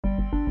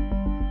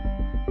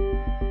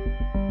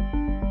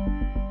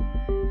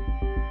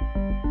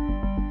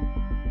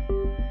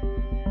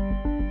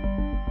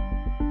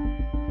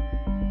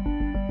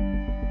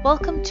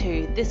Welcome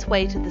to This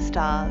Way to the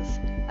Stars,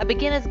 a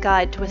beginner's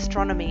guide to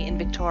astronomy in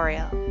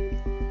Victoria.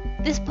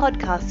 This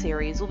podcast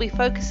series will be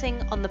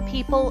focusing on the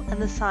people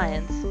and the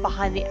science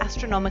behind the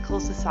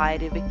Astronomical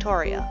Society of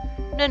Victoria,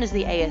 known as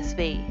the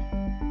ASV.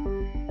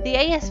 The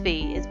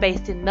ASV is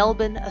based in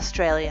Melbourne,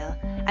 Australia,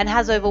 and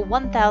has over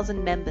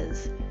 1,000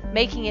 members,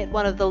 making it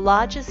one of the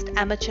largest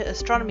amateur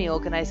astronomy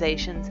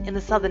organisations in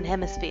the Southern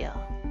Hemisphere.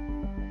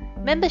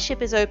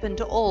 Membership is open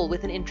to all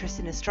with an interest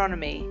in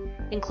astronomy,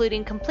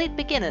 including complete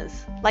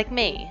beginners like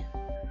me.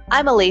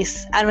 I'm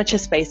Elise, amateur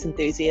space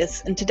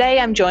enthusiast, and today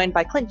I'm joined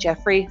by Clint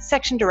Jeffrey,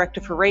 Section Director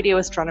for Radio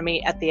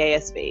Astronomy at the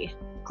ASV.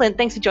 Clint,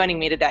 thanks for joining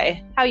me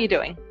today. How are you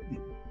doing?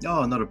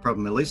 Oh, not a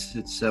problem, Elise.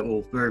 It's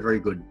all very,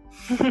 very good.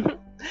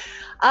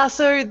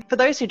 So for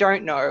those who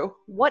don't know,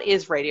 what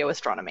is radio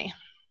astronomy?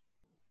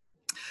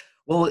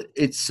 Well,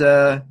 it's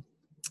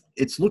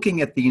looking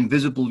at the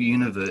invisible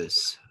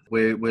universe.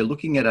 We're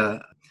looking at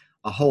a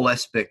whole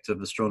aspect of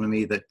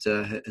astronomy that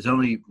is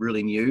only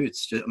really new.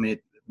 It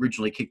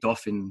originally kicked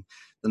off in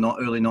the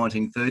early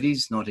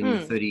 1930s.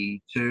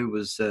 1932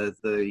 was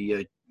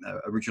the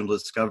original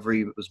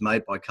discovery that was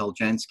made by Karl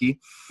Jansky.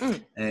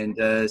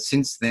 And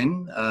since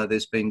then,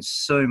 there's been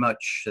so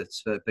much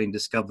that's been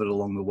discovered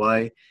along the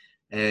way.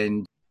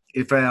 And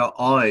if our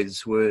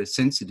eyes were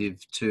sensitive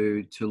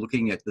to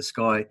looking at the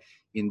sky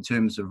in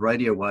terms of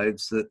radio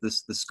waves, the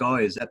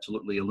sky is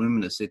absolutely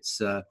luminous.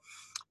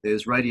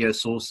 There's radio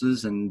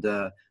sources and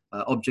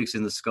objects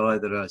in the sky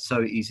that are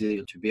so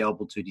easy to be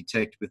able to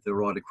detect with the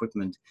right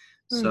equipment.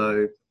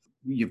 So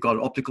you've got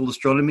optical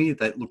astronomy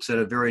that looks at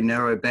a very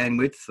narrow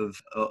bandwidth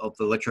of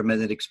the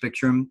electromagnetic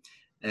spectrum.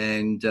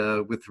 And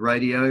with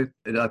radio,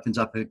 it opens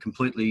up a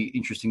completely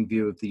interesting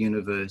view of the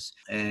universe.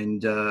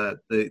 And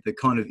the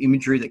kind of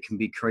imagery that can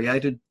be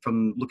created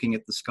from looking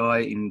at the sky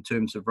in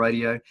terms of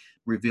radio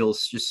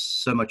reveals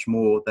just so much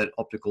more that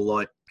optical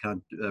light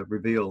can't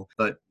reveal.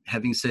 But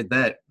having said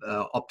that,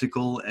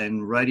 optical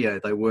and radio,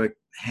 they work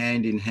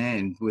hand in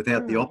hand.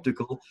 Without the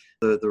optical,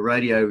 the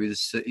radio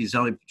is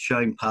only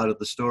showing part of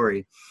the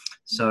story.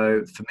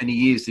 So for many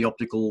years, the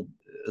optical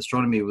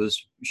astronomy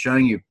was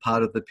showing you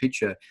part of the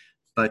picture.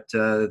 But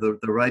the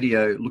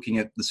radio, looking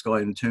at the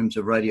sky in terms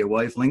of radio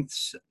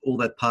wavelengths, all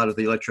that part of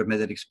the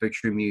electromagnetic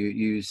spectrum,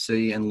 you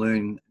see and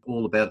learn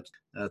all about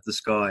the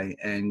sky.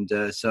 And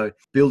so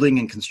building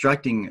and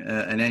constructing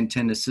an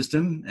antenna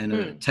system and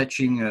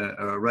attaching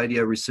a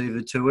radio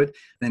receiver to it,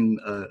 then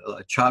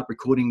a chart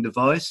recording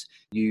device,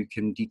 you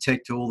can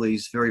detect all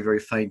these very, very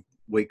faint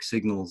weak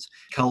signals.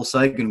 Carl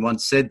Sagan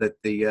once said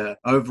that the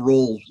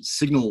overall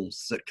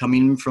signals that come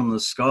in from the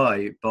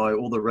sky by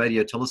all the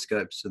radio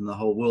telescopes in the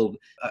whole world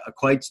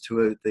equates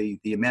to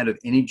the amount of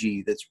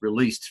energy that's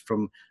released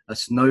from a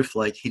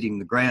snowflake hitting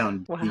the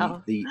ground.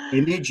 Wow. The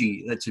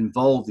energy that's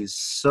involved is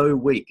so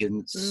weak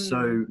and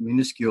so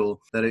minuscule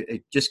that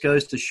it just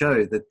goes to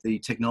show that the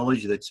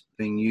technology that's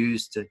being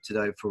used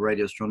today for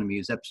radio astronomy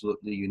is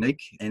absolutely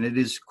unique. And it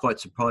is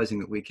quite surprising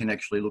that we can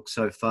actually look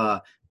so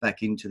far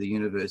back into the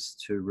universe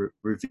to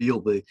reveal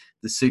the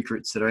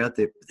secrets that are out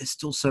there. But there's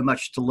still so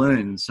much to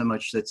learn, so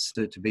much that's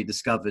to be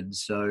discovered.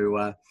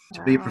 So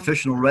to be a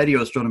professional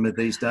radio astronomer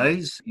these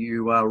days,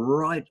 you are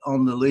right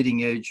on the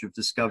leading edge of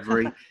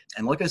discovery.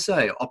 And like I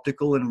say,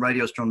 optical and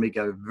radio astronomy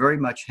go very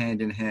much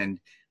hand in hand.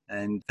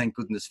 And thank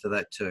goodness for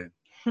that too.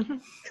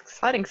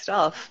 Exciting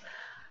stuff.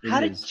 How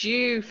did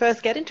you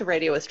first get into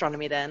radio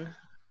astronomy then?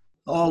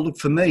 Oh, look,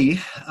 for me,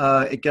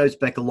 it goes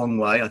back a long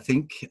way, I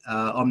think.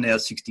 I'm now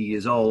 60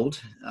 years old.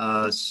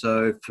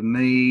 So for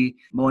me,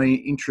 my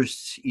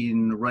interest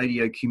in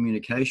radio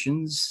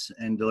communications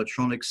and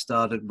electronics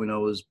started when I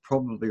was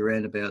probably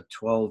around about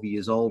 12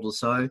 years old or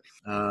so.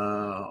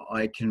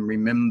 I can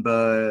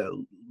remember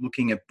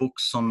looking at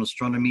books on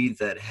astronomy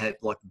that had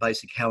like the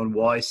basic How and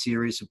Why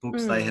series of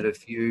books. They had a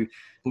few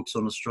books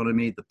on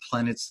astronomy, the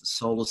planets, the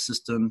solar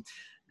system.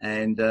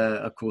 And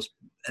of course,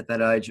 at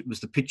that age, it was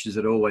the pictures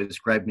that always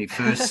grabbed me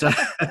first.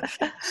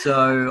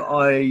 So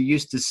I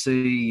used to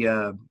see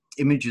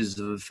images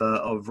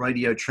of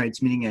radio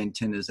transmitting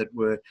antennas that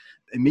were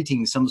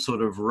emitting some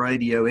sort of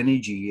radio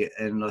energy.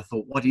 And I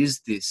thought, what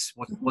is this?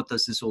 What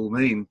does this all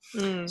mean?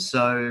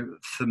 So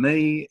for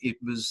me, it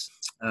was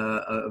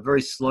a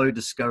very slow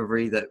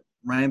discovery that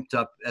ramped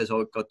up as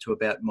I got to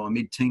about my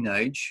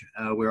mid-teenage,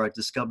 where I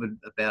discovered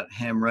about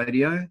ham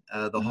radio,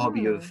 the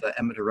hobby of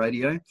amateur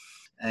radio.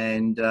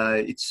 And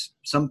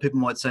some people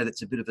might say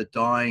that's a bit of a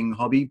dying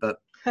hobby, but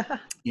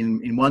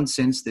in one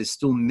sense, there's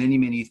still many,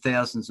 many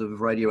thousands of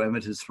radio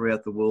amateurs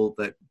throughout the world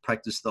that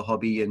practice the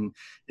hobby, and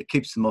it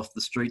keeps them off the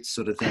streets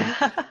sort of thing.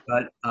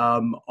 But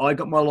I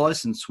got my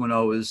license when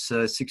I was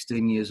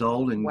 16 years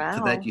old, and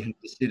for that you had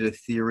to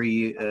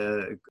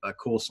sit a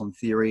course on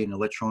theory and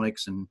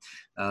electronics, and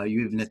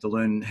you even had to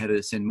learn how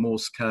to send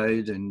Morse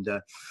code. And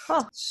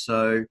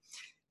so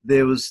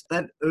there was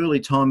that early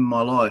time in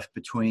my life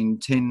between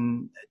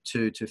 10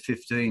 to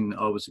 15,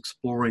 I was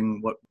exploring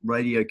what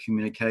radio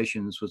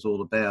communications was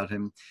all about.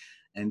 And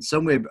And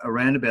somewhere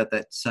around about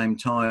that same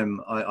time,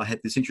 I had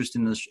this interest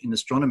in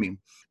astronomy,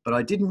 but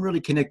I didn't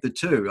really connect the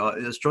two.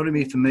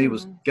 Astronomy for me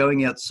was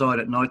going outside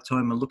at night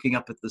time and looking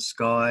up at the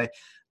sky.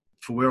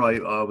 For where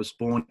I was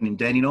born in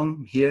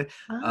Dandenong here,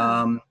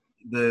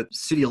 the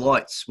city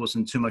lights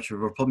wasn't too much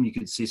of a problem. You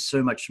could see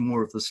so much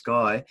more of the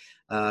sky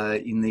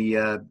in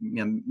the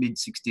mid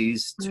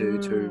 60s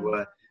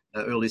to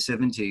early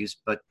 70s.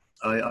 But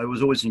I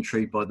was always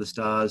intrigued by the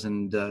stars,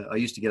 and I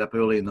used to get up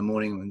early in the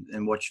morning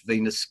and watch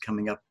Venus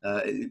coming up,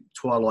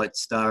 twilight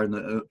star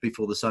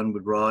before the sun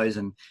would rise.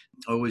 And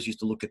I always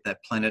used to look at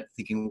that planet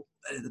thinking,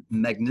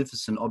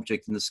 magnificent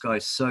object in the sky,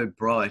 so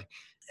bright.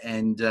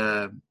 And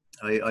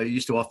I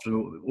used to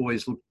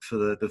always look for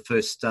the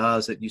first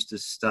stars that used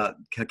to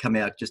come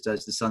out just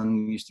as the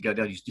sun used to go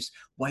down. You just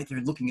wait there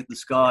looking at the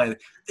sky.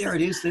 There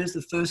it is. There's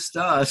the first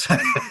stars.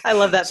 I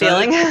love that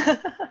feeling.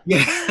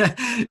 Yeah.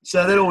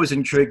 So that always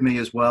intrigued me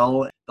as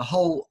well. The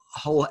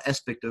whole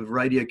aspect of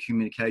radio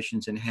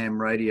communications and ham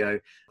radio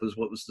was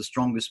what was the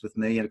strongest with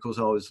me. And of course,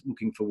 I was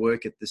looking for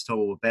work at this time,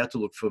 or about to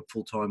look for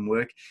full-time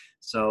work.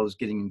 So I was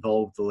getting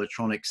involved with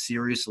electronics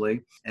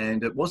seriously.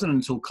 And it wasn't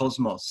until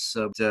Cosmos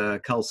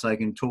that Carl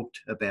Sagan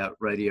talked about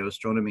radio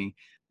astronomy.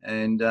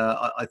 And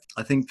I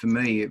think for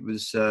me, it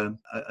was a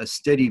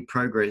steady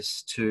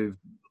progress to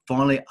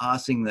finally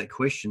asking that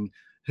question,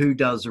 who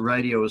does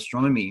radio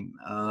astronomy?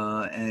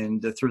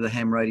 And through the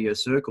ham radio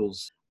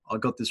circles, I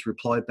got this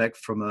reply back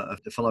from a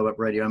fellow at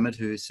Radio Emmett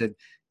who said,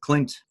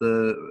 Clint,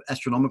 the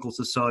Astronomical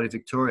Society of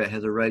Victoria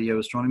has a radio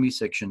astronomy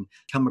section.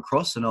 Come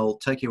across and I'll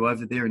take you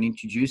over there and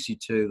introduce you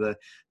to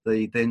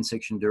the then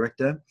section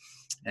director.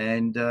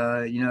 And,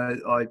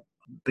 I've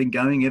been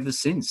going ever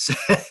since.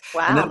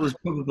 Wow. And that would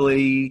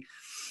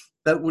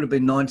have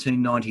been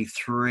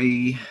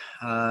 1993,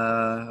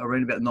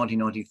 around about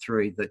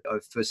 1993, that I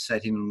first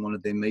sat in on one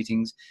of their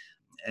meetings.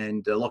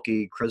 And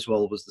Lockie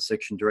Creswell was the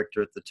section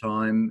director at the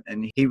time,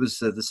 and he was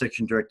the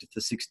section director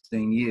for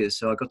 16 years.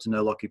 So I got to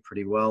know Lockie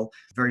pretty well.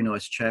 Very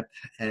nice chap.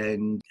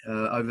 And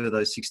over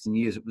those 16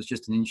 years, it was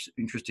just an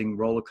interesting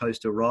roller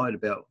coaster ride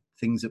about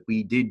things that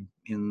we did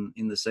in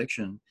the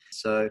section.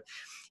 So,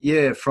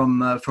 yeah,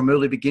 from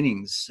early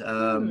beginnings.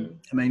 I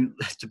mean,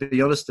 to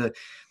be honest,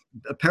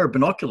 a pair of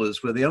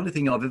binoculars were the only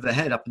thing I've ever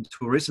had up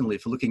until recently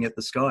for looking at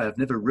the sky. I've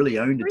never really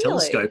owned a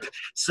telescope.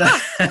 So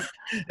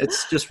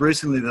it's just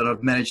recently that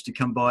I've managed to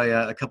come by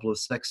a couple of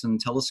Saxon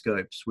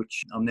telescopes,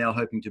 which I'm now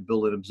hoping to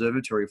build an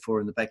observatory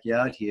for in the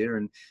backyard here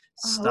and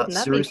start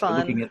seriously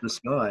looking at the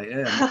sky.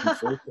 Yeah, I'm looking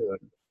forward to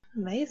it.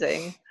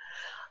 Amazing.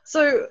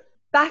 So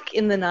back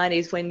in the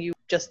 90s when you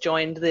just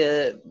joined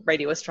the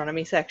radio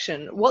astronomy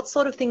section, what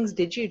sort of things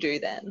did you do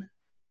then?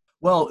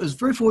 Well, it was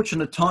very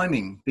fortunate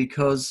timing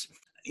because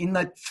in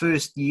that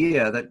first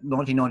year, that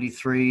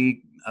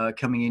 1993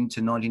 coming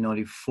into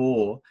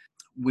 1994,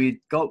 we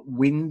got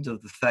wind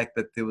of the fact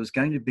that there was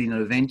going to be an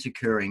event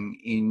occurring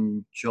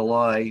in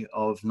July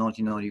of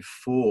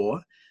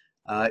 1994.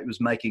 It was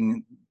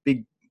making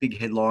big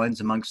headlines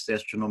amongst the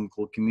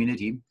astronomical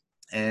community.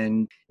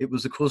 And it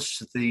was, of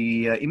course,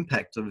 the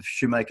impact of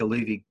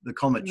Shoemaker-Levy, the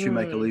comet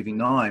Shoemaker-Levy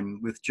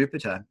 9 with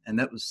Jupiter. And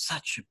that was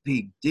such a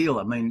big deal.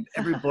 I mean,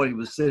 everybody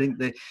was sitting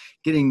there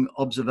getting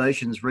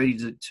observations ready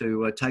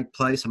to take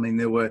place. I mean,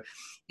 there were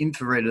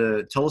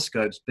infrared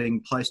telescopes being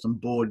placed on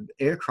board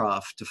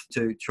aircraft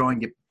to try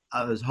and get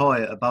as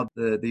high above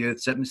the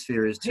Earth's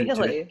atmosphere as to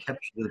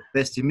capture the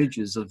best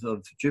images of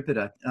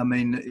Jupiter. I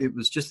mean, it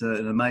was just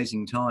an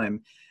amazing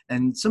time.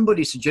 And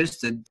somebody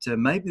suggested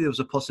maybe there was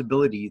a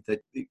possibility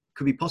that it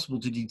could be possible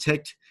to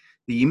detect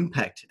the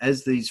impact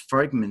as these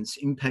fragments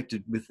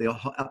impacted with the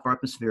upper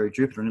atmosphere of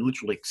Jupiter and it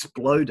literally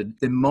exploded.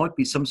 There might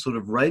be some sort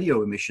of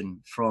radio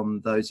emission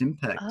from those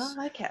impacts.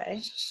 Oh,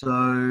 okay.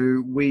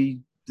 So we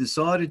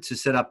decided to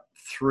set up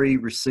 3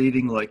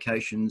 receiving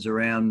locations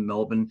around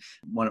Melbourne,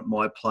 one at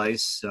my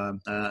place,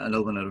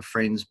 another one at a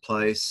friend's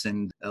place,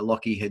 and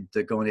Lockie had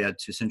gone out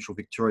to central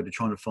Victoria to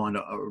try to find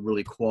a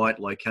really quiet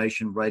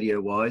location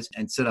radio-wise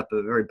and set up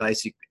a very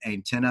basic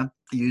antenna.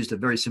 You used a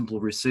very simple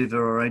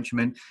receiver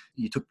arrangement.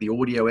 You took the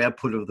audio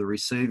output of the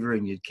receiver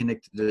and you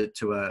connected it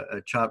to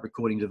a chart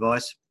recording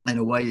device. And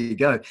away you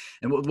go.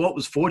 And what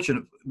was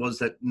fortunate was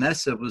that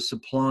NASA was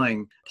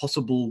supplying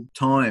possible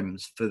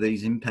times for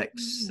these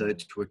impacts to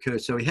occur.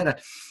 So we had a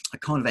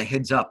kind of a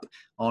heads up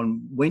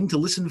on when to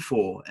listen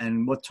for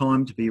and what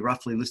time to be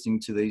roughly listening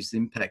to these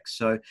impacts.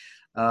 So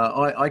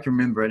I can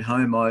remember at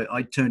home,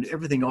 I turned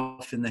everything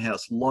off in the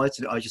house,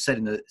 lights. I just sat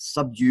in a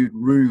subdued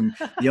room.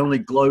 The only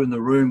glow in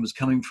the room was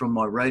coming from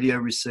my radio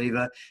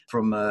receiver,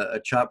 from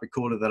a chart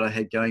recorder that I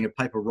had going, a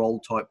paper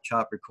roll type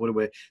chart recorder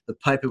where the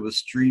paper was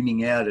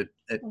streaming out at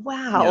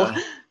wow,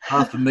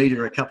 half a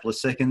meter, a couple of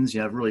seconds,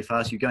 really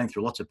fast. You're going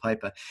through lots of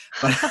paper.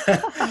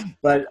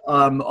 But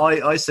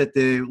I sat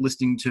there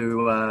listening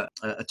to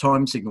a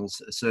time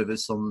signals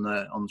service on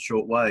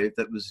shortwave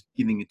that was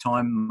giving a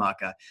time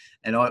marker.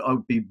 And I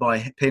would be by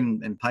my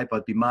pen and paper,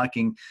 I'd be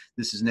marking,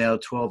 this is now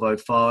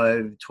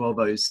 12:05,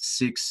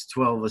 12:06,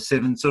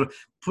 12:07, sort of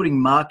putting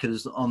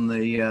markers on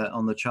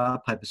the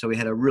chart paper, so we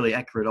had a really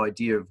accurate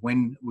idea of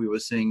when we were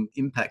seeing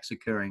impacts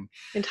occurring.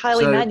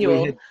 Entirely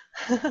manual.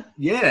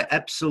 Yeah,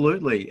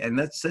 absolutely, and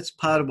that's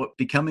part of what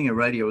becoming a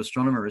radio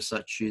astronomer as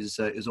such is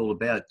all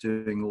about,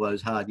 doing all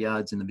those hard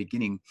yards in the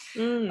beginning.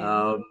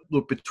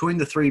 Look, between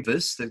the three of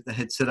us that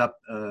had set up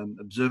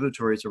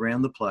observatories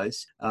around the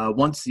place,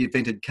 once the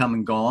event had come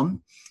and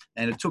gone,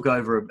 and it took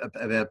over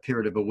about a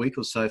period of a week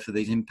or so for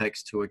these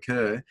impacts to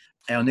occur,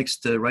 our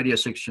next radio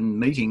section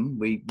meeting,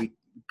 we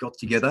got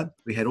together.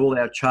 We had all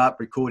our chart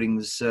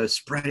recordings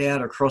spread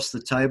out across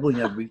the table.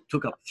 We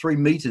took up 3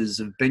 meters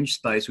of bench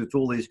space with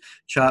all these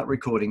chart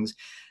recordings.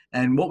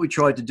 And what we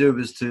tried to do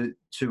was to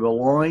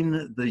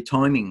align the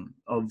timing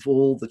of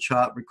all the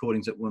chart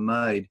recordings that were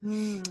made.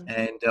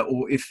 And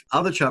or if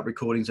other chart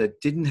recordings that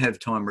didn't have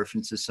time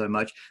references so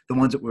much, the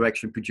ones that were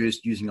actually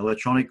produced using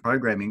electronic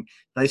programming,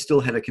 they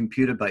still had a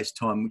computer-based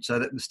time, so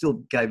that still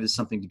gave us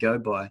something to go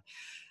by.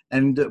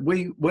 And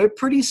we're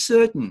pretty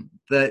certain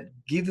that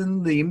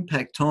given the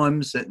impact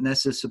times that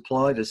NASA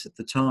supplied us at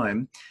the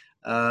time,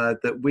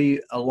 that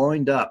we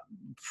aligned up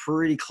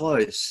pretty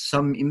close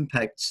some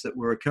impacts that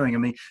were occurring. I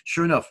mean,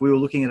 sure enough, we were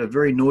looking at a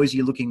very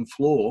noisy looking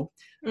floor,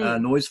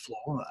 noise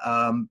floor,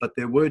 but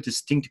there were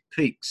distinct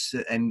peaks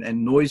and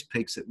noise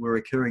peaks that were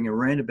occurring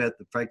around about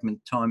the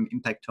fragment time,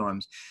 impact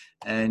times.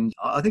 And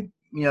I think,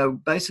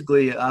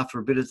 basically after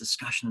a bit of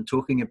discussion and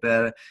talking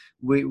about it,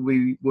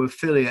 we were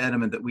fairly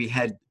adamant that we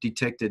had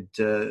detected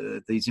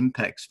these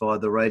impacts via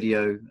the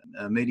radio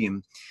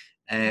medium.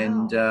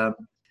 And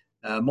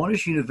Wow.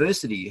 Monash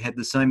University had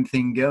the same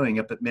thing going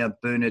up at Mount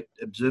Burnett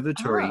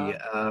Observatory.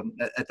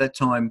 At that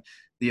time,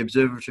 the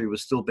observatory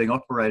was still being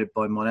operated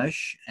by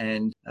Monash,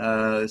 and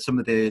some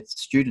of their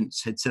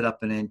students had set up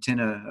an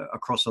antenna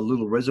across a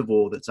little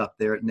reservoir that's up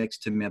there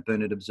next to Mount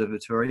Burnett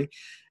Observatory.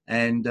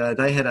 And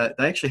they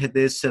actually had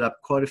theirs set up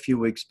quite a few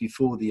weeks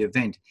before the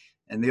event.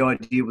 And the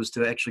idea was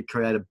to actually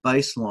create a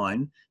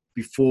baseline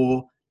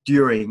before,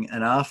 during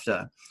and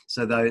after,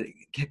 so they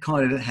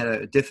kind of had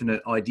a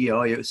definite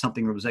idea,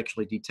 something was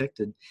actually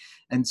detected.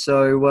 And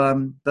so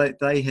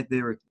they had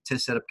their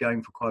test setup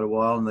going for quite a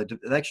while, and they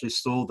actually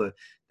saw the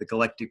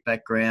galactic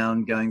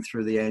background going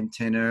through the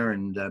antenna,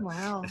 and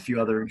Wow. a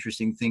few other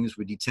interesting things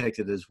were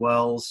detected as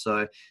well.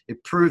 So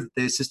it proved that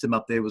their system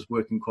up there was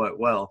working quite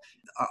well.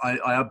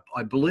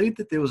 I believe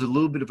that there was a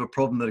little bit of a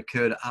problem that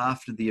occurred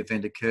after the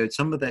event occurred.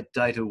 Some of that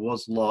data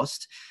was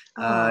lost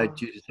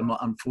due to some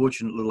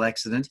unfortunate little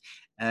accident.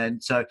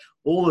 And so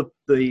all of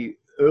the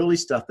early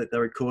stuff that they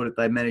recorded,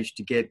 they managed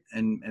to get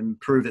and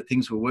prove that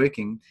things were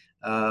working.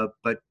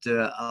 But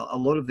a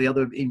lot of the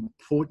other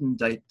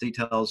important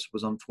details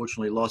was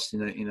unfortunately lost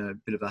in a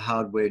bit of a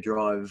hardware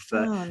drive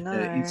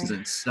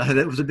incident. So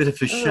that was a bit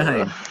of a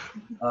shame.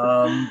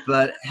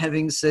 But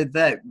having said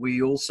that,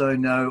 we also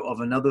know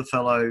of another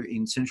fellow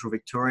in Central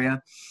Victoria,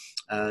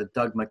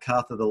 Doug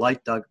MacArthur, the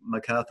late Doug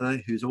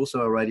MacArthur, who's also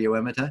a radio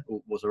amateur,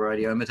 or was a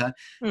radio amateur.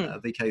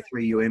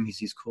 VK3UM is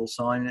his call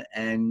sign,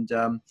 and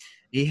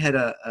he had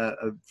a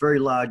very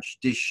large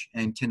dish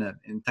antenna.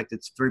 In fact,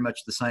 it's very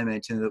much the same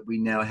antenna that we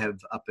now have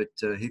up at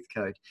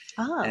Heathcote.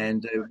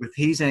 And with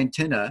his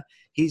antenna,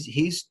 his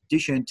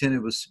dish antenna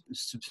was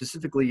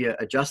specifically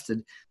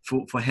adjusted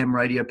for ham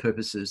radio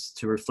purposes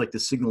to reflect a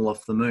signal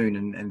off the moon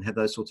and have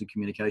those sorts of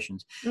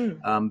communications.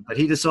 But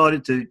he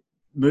decided to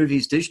move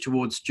his dish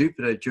towards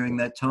Jupiter during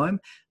that time,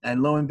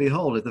 and lo and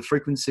behold, the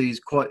frequencies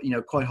quite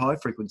high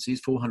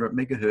frequencies, 400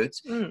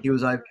 megahertz, he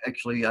was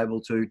actually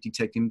able to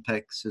detect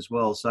impacts as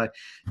well. So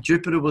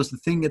Jupiter was the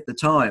thing at the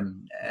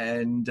time,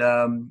 and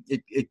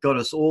it got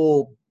us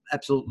all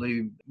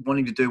absolutely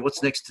wanting to do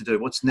what's next.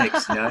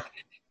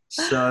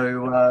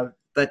 So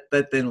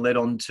that then led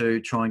on to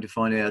trying to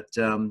find out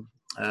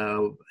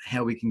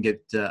how we can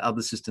get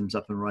other systems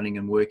up and running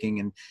and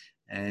working.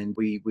 And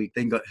we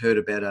then got heard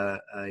about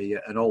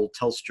an old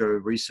Telstra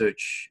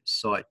research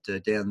site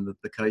down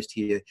the coast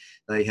here.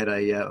 They had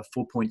a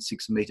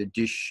 4.6 metre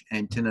dish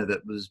antenna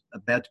that was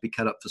about to be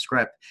cut up for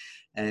scrap.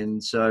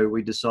 And so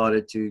we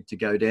decided to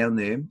go down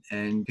there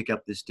and pick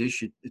up this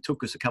dish. It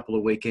took us a couple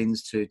of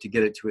weekends to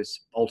get it to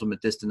its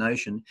ultimate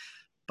destination.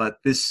 But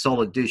this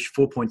solid dish,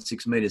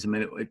 4.6 metres, I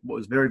mean, it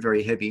was very,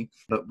 very heavy.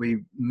 But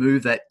we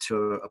moved that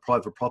to a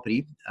private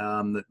property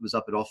that was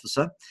up at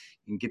Officer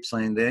in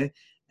Gippsland there.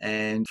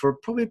 And for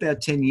probably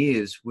about 10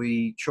 years,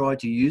 we tried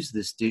to use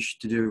this dish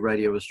to do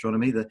radio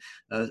astronomy.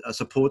 A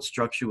support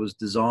structure was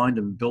designed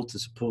and built to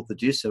support the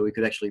dish, so we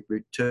could actually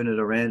turn it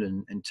around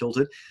and tilt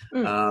it.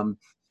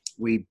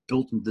 We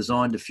built and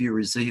designed a few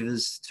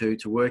receivers to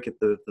work at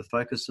the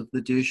focus of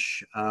the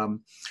dish.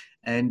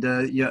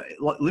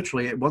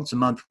 Literally once a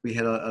month we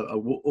had a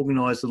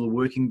organised little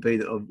working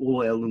bee of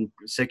all our little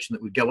section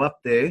that would go up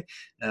there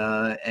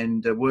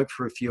and work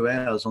for a few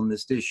hours on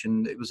this dish,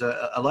 and it was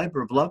a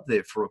labour of love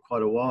there for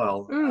quite a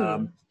while.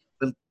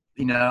 But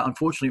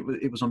unfortunately,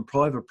 it was on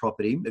private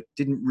property. It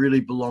didn't really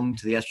belong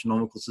to the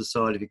Astronomical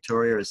Society of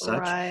Victoria as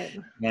such, Right.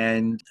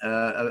 and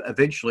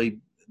eventually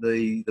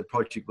the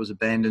project was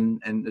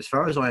abandoned. And as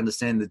far as I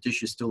understand, the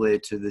dish is still there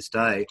to this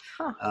day.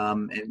 Huh.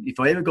 And if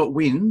I ever got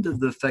wind of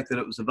the fact that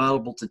it was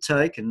available to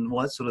take and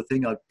all that sort of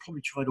thing, I'd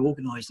probably try to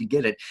organise to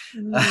get it.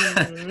 You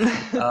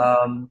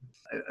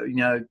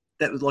know,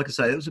 that was, like I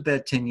say, it was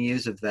about 10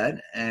 years of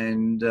that.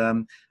 And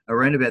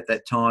around about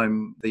that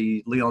time,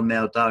 the Leon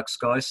Mao Dark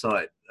Sky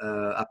site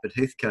up at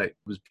Heathcote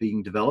was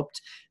being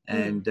developed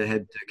and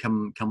had to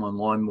come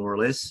online more or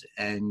less.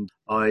 And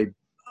I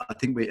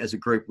think we, as a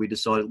group, we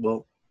decided,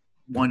 well,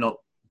 why not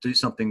do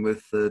something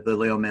with the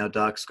Leon Mao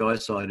Dark Sky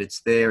site?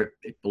 It's there.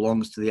 It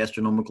belongs to the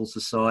Astronomical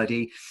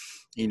Society.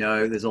 You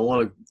know, there's a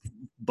lot of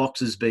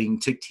boxes being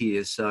ticked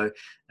here. So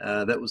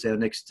that was our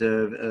next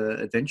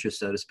adventure,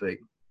 so to speak.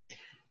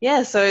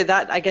 Yeah, so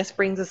that, I guess,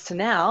 brings us to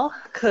now,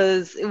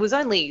 because it was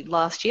only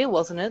last year,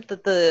 wasn't it,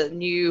 that the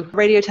new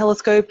radio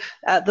telescope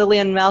at the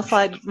Leon Mao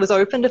site was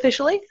opened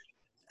officially?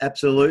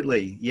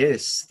 Absolutely,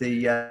 yes.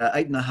 The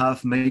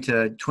 8.5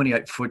 metre,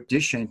 28-foot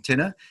dish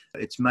antenna.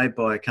 It's made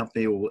by a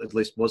company, or at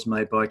least was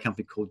made by a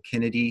company called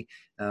Kennedy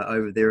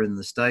over there in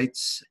the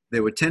States.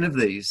 There were 10 of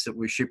these that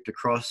were shipped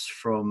across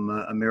from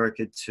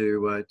America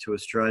to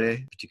Australia,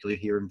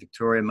 particularly here in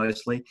Victoria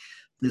mostly.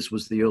 This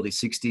was the early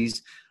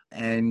 60s.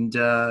 And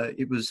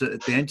it was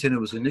the antenna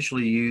was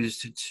initially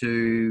used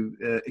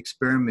to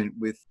experiment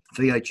with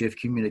VHF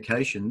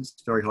communications,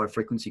 very high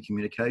frequency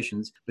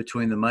communications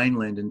between the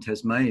mainland and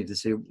Tasmania to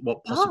see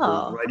what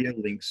possible radio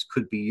links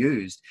could be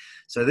used.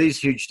 So these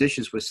huge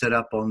dishes were set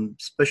up on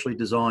specially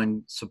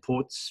designed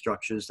support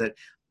structures that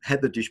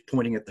had the dish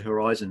pointing at the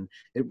horizon.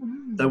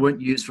 They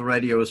weren't used for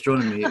radio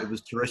astronomy, it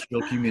was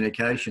terrestrial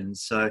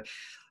communications. So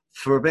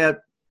for about,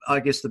 I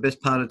guess, the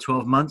best part of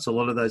 12 months, a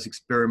lot of those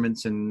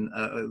experiments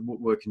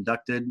were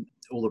conducted.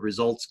 All the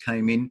results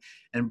came in,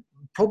 and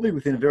probably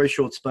within a very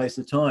short space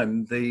of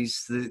time, the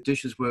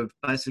dishes were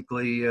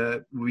basically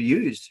were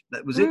used.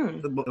 That was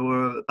it. They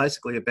were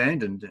basically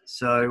abandoned.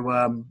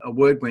 So a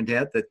word went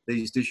out that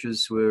these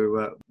dishes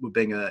were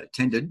being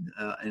tendered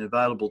and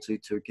available to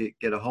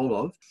get a hold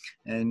of.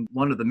 And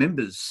one of the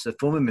members,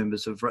 former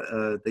members of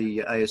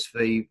the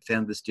ASV,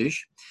 found this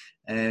dish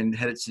and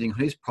had it sitting on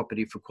his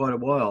property for quite a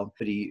while.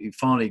 But he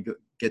finally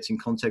gets in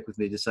contact with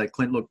me to say,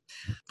 Clint, look,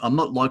 I'm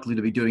not likely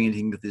to be doing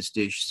anything with this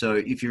dish. So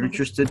if you're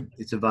interested,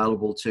 it's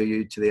available to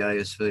you, to the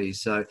ASV.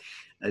 So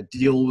a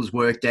deal was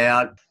worked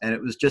out, and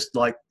it was just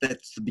like,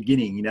 that's the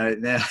beginning, you know.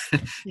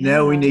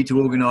 Now we need to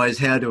organise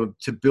how to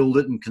build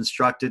it and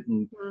construct it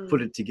and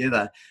put it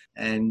together.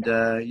 And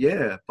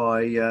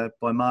by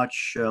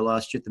March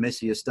last year at the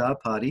Messier Star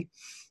Party,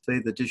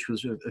 the dish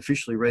was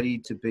officially ready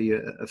to be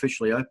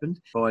officially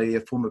opened by a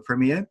former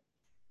premier.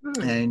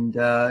 And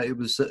it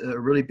was a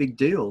really big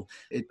deal.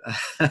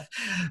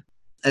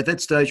 At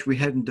that stage, we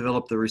hadn't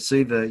developed the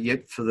receiver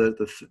yet for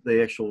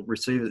the actual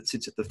receiver that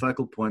sits at the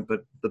focal point,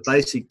 but the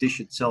basic dish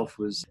itself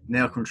was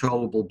now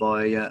controllable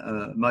by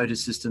motor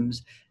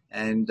systems.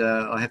 And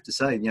I have to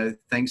say, you know,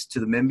 thanks to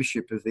the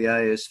membership of the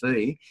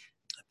ASV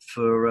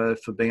for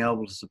being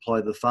able to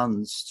supply the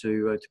funds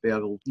to be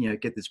able, you know,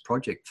 get this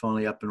project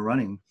finally up and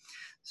running.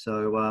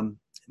 So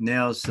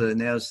now's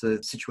the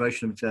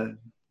situation of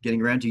getting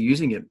around to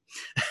using it.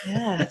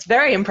 Yeah, it's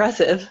very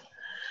impressive.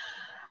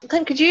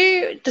 Clint, could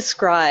you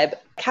describe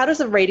how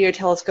does a radio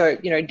telescope,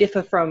 you know,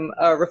 differ from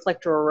a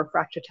reflector or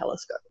refractor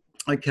telescope?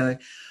 Okay.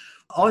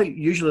 I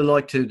usually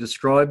like to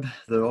describe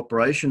the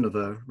operation of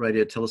a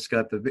radio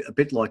telescope a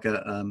bit like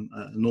a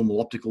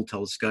normal optical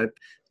telescope.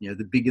 You know,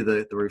 the bigger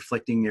the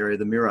reflecting area,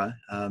 the mirror,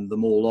 the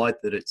more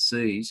light that it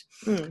sees.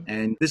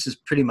 And this is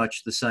pretty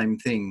much the same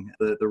thing.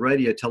 The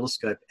radio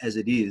telescope, as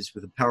it is,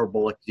 with a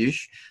parabolic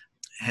dish,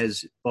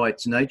 has, by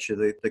its nature,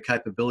 the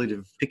capability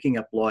of picking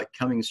up light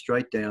coming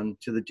straight down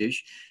to the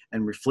dish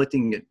and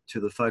reflecting it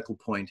to the focal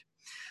point.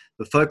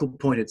 The focal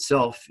point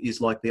itself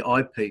is like the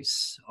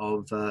eyepiece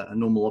of a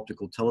normal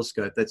optical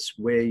telescope. That's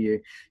where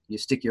you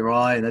stick your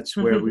eye, and that's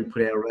where we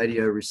put our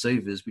radio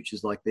receivers, which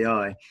is like the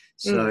eye.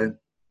 So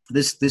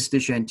this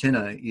dish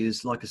antenna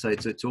is, like I say,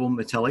 it's all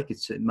metallic.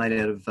 It's made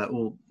out of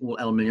all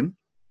aluminium,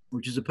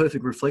 which is a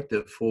perfect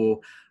reflector for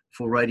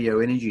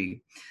radio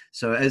energy.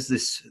 So as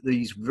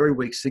these very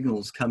weak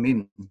signals come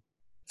in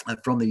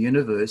from the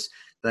universe,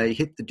 they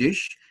hit the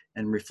dish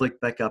and reflect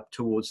back up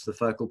towards the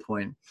focal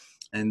point.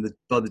 And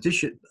by the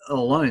dish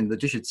alone, the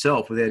dish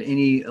itself, without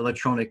any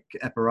electronic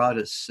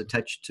apparatus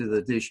attached to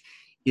the dish,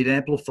 it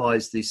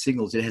amplifies these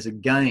signals. It has a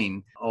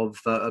gain of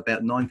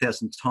about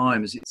 9,000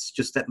 times. It's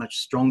just that much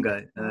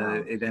stronger.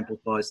 It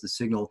amplifies the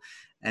signal.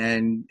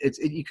 And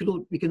you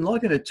can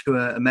liken it to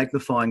a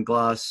magnifying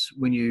glass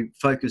when you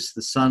focus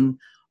the sun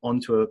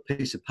onto a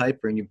piece of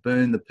paper and you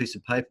burn the piece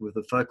of paper with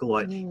a focal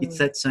light. It's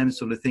that same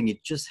sort of thing.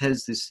 It just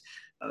has this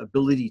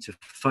ability to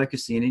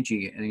focus the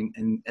energy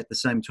and at the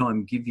same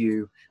time give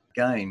you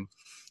gain.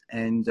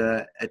 And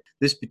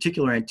this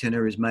particular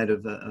antenna is made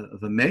of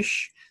a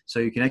mesh, so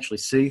you can actually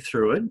see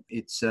through it.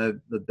 It's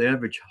the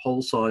average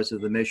hole size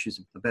of the mesh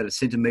is about a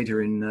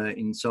centimetre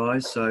in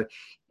size, so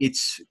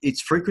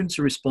its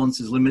frequency response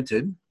is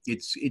limited.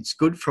 It's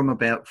good from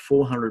about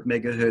 400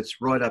 megahertz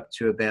right up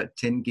to about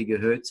 10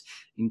 gigahertz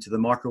into the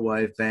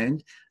microwave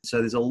band. So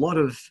there's a lot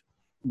of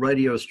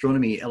radio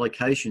astronomy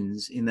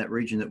allocations in that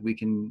region that we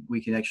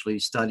can actually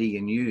study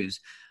and use.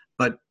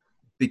 But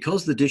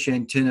because the dish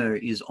antenna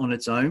is on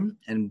its own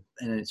and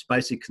its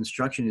basic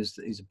construction is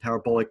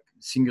a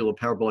singular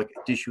parabolic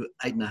dish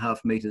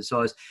 8.5 meters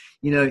size,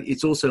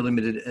 it's also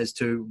limited as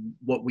to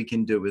what we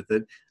can do with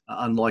it,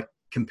 unlike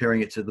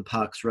comparing it to the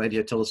Parkes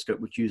radio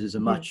telescope, which uses a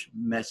much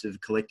massive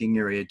collecting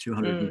area,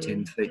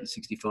 210 feet,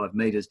 65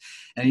 meters.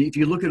 And if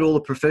you look at all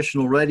the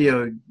professional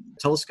radio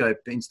telescope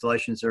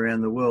installations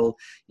around the world,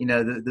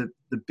 the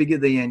bigger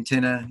the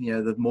antenna,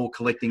 the more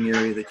collecting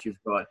area that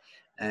you've got.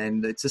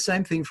 And it's the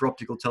same thing for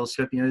optical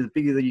telescope. The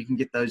bigger that you can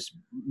get those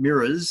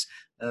mirrors,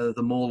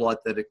 the more light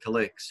that it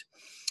collects.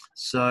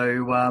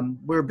 So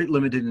we're a bit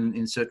limited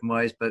in certain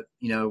ways, but,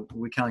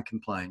 we can't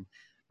complain.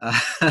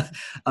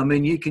 I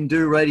mean, you can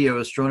do radio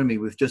astronomy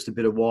with just a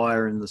bit of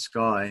wire in the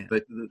sky,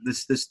 but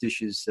this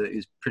dish is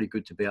pretty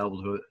good to be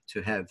able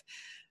to have.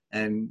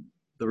 And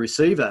the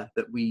receiver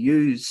that we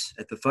use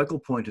at the focal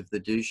point of the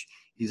dish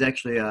is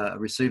actually a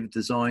receiver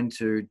designed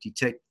to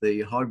detect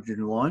the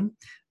hydrogen line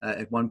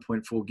at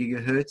 1.4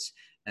 gigahertz,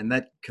 and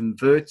that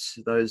converts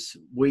those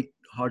weak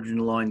hydrogen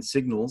line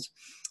signals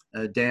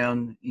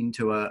down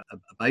into a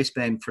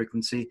baseband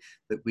frequency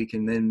that we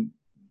can then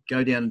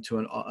go down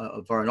to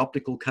via an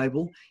optical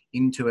cable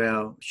into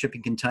our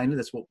shipping container.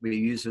 That's what we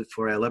use it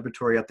for our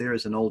laboratory up there,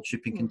 as an old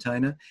shipping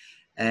container.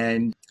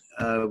 And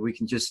we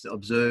can just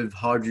observe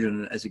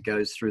hydrogen as it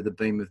goes through the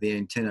beam of the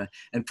antenna.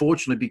 And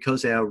fortunately,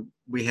 because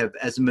we have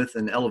azimuth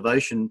and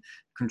elevation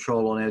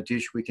control on our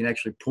dish, we can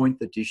actually point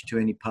the dish to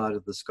any part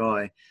of the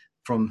sky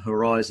from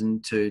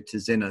horizon to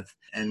zenith.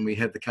 And we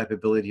have the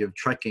capability of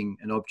tracking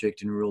an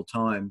object in real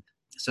time.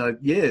 So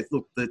yeah,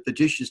 look, the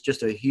dish is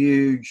just a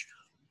huge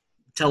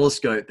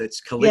telescope that's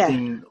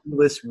collecting all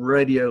this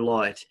radio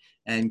light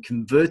and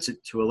converts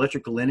it to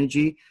electrical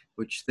energy,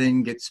 which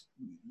then gets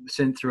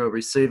sent through a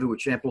receiver,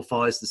 which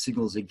amplifies the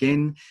signals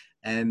again.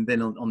 And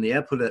then on the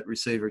output of that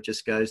receiver, it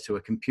just goes to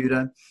a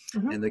computer,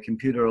 and the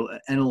computer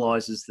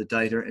analyzes the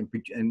data.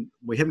 And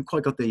we haven't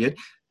quite got there yet,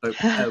 but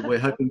we're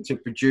hoping to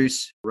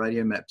produce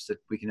radio maps that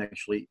we can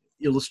actually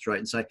illustrate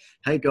and say,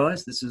 hey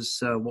guys, this is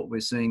what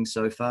we're seeing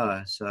so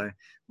far. So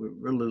we're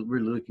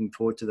really looking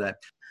forward to that.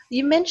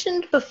 You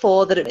mentioned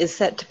before that it is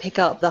set to pick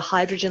up the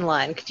hydrogen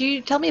line. Could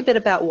you tell me a bit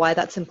about why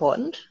that's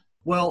important?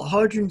 Well,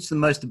 hydrogen's the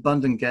most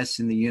abundant gas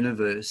in the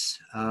universe.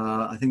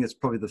 I think that's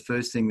probably the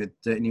first thing that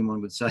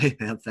anyone would say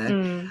about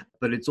that.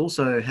 But it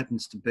also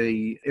happens to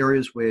be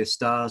areas where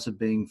stars are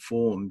being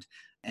formed,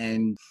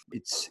 and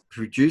it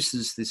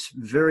produces this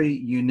very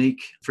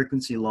unique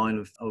frequency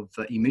line of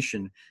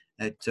emission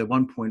at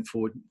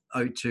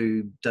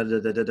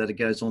 1.402, it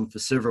goes on for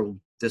several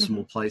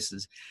decimal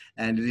places.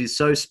 And it is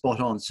so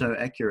spot on, so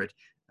accurate,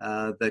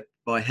 that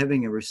by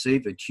having a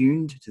receiver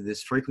tuned to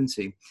this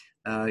frequency,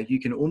 you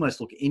can almost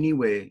look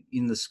anywhere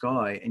in the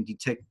sky and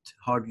detect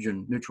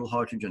hydrogen, neutral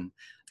hydrogen.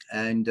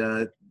 And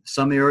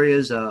some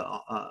areas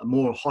are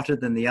more hotter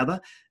than the others,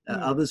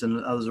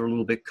 and others are a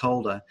little bit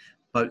colder.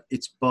 But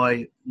it's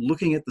by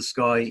looking at the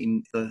sky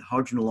in the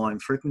hydrogen line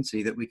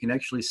frequency that we can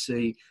actually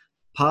see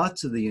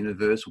parts of the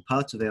universe or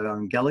parts of our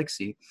own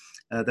galaxy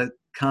that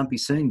can't be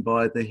seen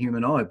by the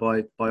human eye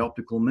by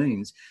optical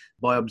means.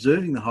 By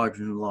observing the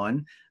hydrogen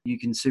line, you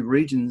can see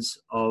regions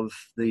of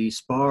the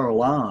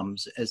spiral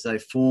arms as they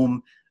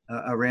form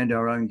around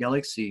our own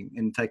galaxy.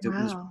 In fact, it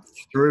was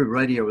through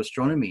radio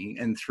astronomy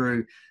and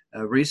through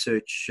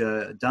research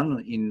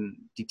done in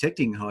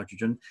detecting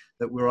hydrogen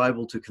that we're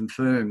able to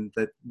confirm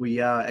that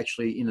we are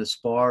actually in a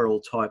spiral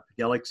type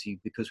galaxy,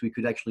 because we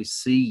could actually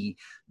see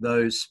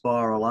those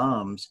spiral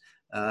arms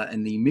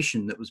and the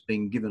emission that was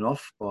being given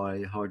off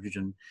by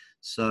hydrogen.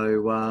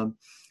 So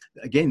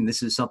again,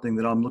 this is something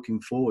that I'm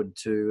looking forward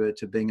to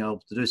being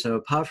able to do. So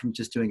apart from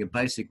just doing a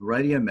basic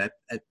radio map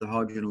at the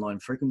hydrogen line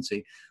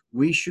frequency,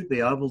 we should be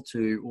able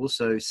to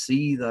also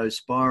see those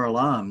spiral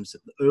arms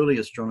that the early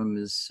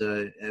astronomers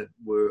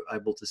were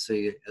able to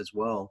see as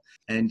well.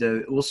 And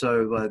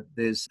also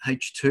there's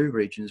H2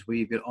 regions where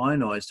you've got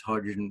ionized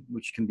hydrogen,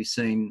 which can be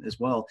seen as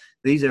well.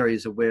 These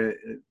areas are where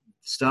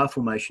star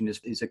formation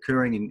is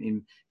occurring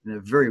in a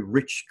very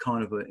rich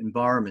kind of an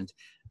environment.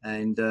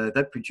 And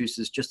that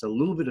produces just a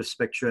little bit of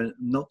spectra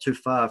not too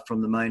far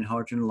from the main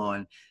hydrogen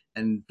line.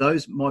 And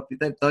those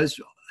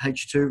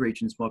H2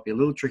 regions might be a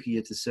little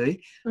trickier to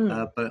see,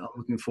 but I'm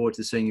looking forward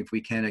to seeing if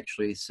we can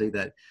actually see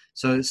that.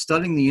 So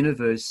studying the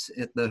universe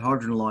at the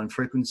hydrogen line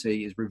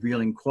frequency is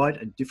revealing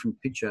quite a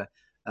different picture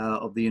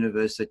of the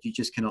universe that you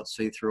just cannot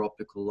see through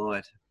optical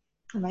light.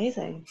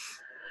 Amazing.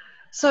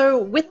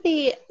 So with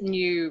the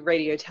new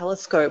radio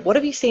telescope, what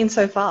have you seen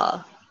so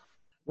far?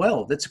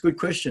 Well, that's a good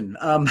question.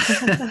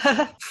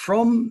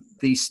 From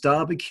the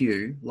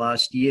Starbecue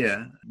last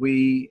year,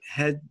 we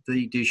had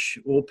the dish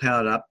all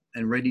powered up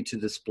and ready to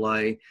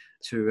display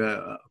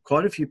to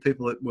quite a few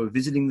people that were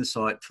visiting the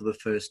site for the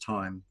first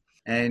time.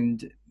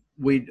 And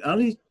we'd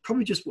only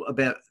probably just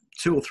about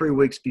 2 or 3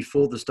 weeks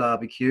before the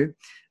Starbecue,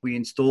 we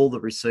installed the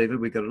receiver.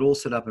 We got it all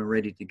set up and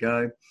ready to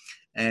go.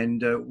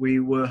 And we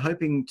were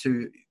hoping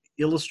to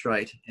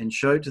illustrate and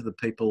show to the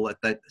people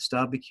at that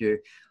Starbecue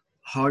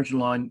hydrogen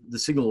line, the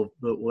signal,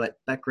 that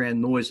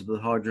background noise of the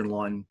hydrogen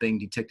line being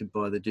detected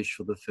by the dish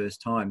for the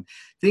first time.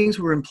 Things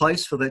were in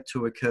place for that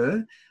to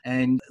occur.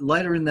 And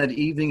later in that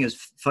evening,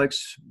 as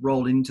folks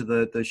rolled into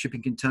the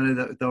shipping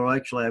container, they were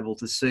actually able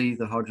to see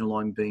the hydrogen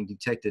line being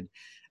detected.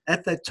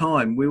 At that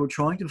time, we were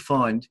trying to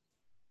find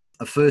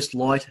a first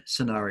light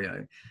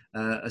scenario,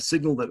 a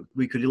signal that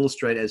we could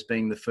illustrate as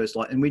being the first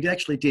light. And we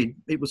actually did.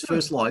 It was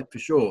first light for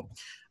sure.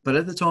 But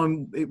at the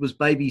time, it was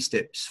baby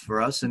steps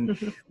for us.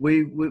 And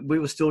we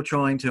were still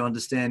trying to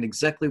understand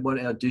exactly what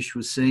our dish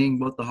was seeing,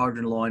 what the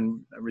hydrogen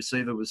line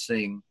receiver was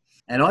seeing.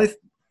 And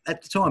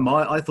at the time,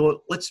 I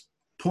thought, let's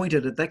point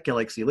it at that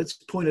galaxy. Let's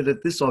point it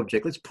at this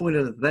object. Let's point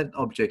it at that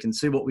object and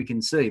see what we can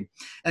see.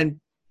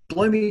 And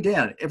blow me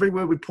down.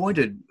 Everywhere we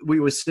pointed, we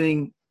were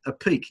seeing a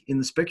peak in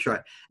the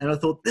spectra. And I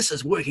thought, this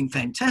is working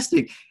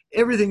fantastic.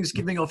 Everything's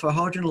giving off a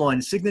hydrogen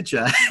line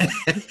signature.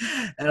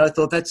 And I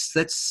thought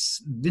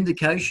that's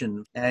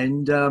vindication.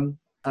 And on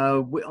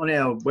our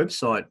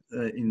website,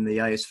 in the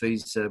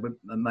ASV's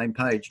main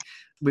page,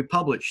 we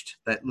published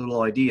that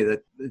little idea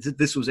that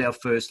this was our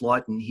first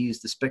light and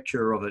here's the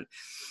spectra of it.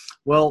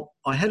 Well,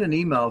 I had an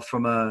email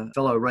from a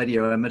fellow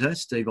radio amateur,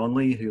 Steve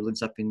Onley, who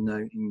lives up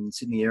in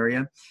Sydney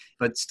area.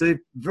 But Steve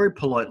very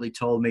politely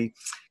told me,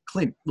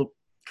 Clint, look,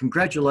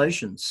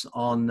 congratulations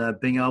on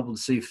being able to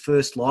see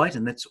first light,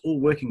 and that's all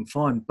working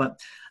fine. But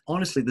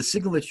honestly, the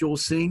signal that you're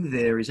seeing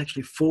there is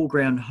actually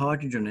foreground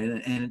hydrogen,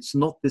 and it's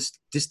not this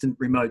distant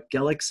remote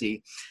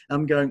galaxy.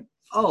 I'm going,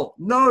 oh,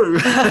 no.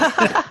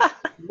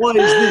 What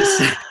is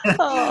this?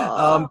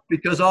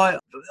 Because I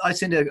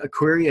sent a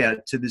query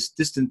out to this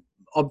distant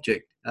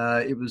object.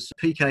 It was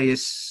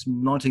PKS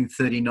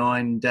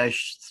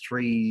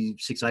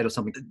 1939-368 or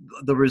something.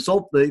 The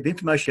result, the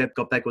information I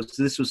got back was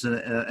this was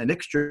an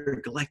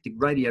extragalactic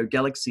radio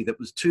galaxy that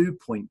was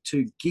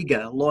 2.2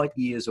 giga light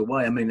years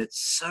away. I mean, it's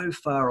so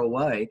far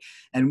away,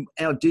 and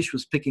our dish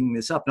was picking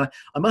this up. And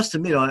I must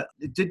admit, I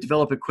did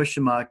develop a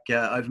question mark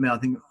over me. I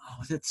think,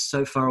 oh, that's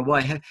so far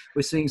away.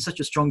 We're seeing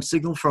such a strong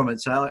signal from it.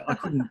 So I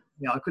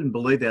couldn't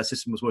believe our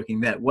system was working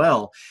that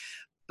well.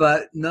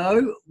 But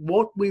no,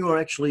 what we were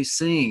actually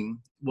seeing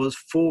was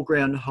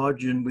foreground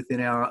hydrogen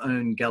within our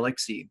own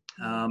galaxy.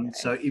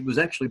 So it was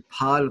actually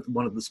part of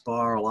one of the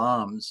spiral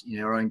arms in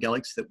our own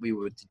galaxy that we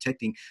were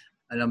detecting.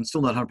 And I'm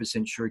still not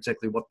 100% sure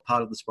exactly what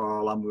part of the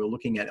spiral arm we were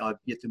looking at. I've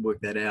yet to work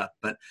that out.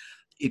 But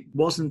it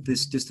wasn't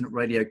this distant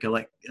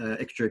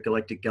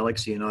extragalactic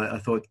galaxy. And I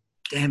thought,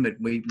 damn it,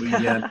 we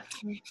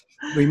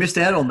missed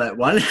out on that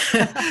one.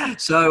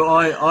 So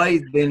I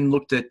then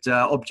looked at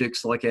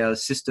objects like our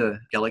sister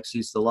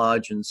galaxies, the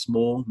large and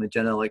small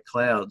Magellanic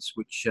Clouds,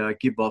 which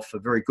give off a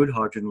very good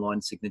hydrogen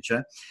line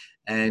signature.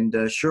 And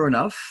sure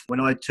enough, when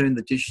I turned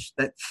the dish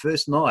that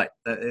first night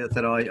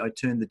that I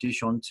turned the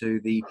dish onto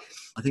I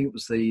think it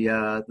was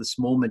the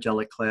small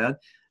Magellanic Cloud,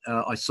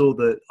 I saw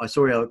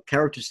our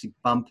characteristic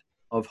bump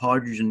of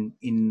hydrogen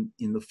in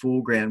the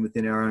foreground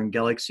within our own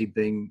galaxy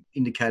being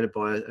indicated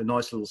by a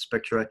nice little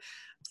spectra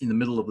in the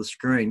middle of the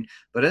screen.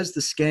 But as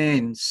the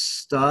scan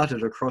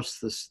started across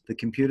the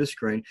computer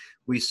screen,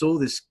 we saw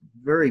this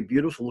very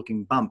beautiful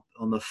looking bump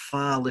on the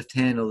far left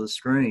hand of the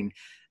screen.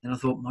 And I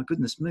thought, my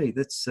goodness me,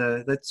 that's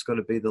got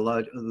to be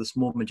the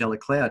small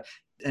Magellanic Cloud.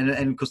 And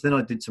of course, then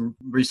I did some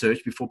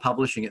research before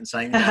publishing it and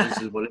saying, this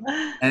is what it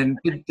is. And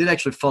did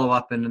actually follow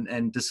up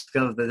and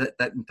discover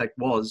that in fact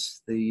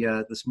was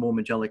the small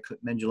Magellanic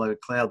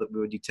Cloud that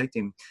we were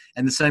detecting.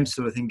 And the same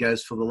sort of thing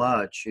goes for the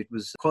large. It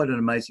was quite an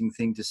amazing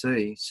thing to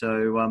see.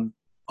 So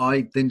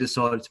I then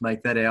decided to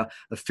make that our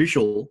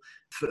official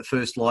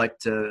first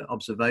light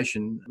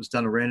observation. It was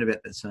done around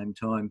about that same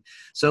time.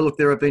 So look,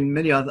 there have been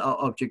many other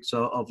objects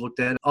I've looked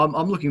at.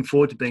 I'm looking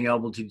forward to being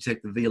able to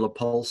detect the Vela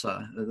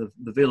pulsar.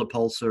 The Vela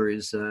pulsar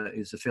is a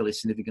fairly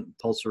significant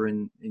pulsar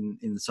in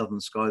the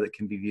southern sky that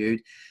can be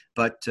viewed.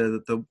 But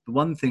the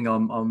one thing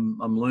I'm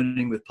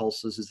learning with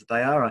pulsars is that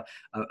they are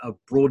a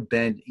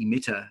broadband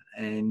emitter,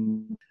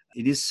 and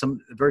it is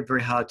very,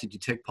 very hard to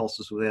detect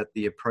pulsars without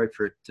the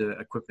appropriate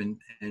equipment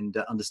and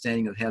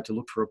understanding of how to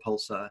look for a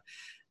pulsar.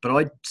 But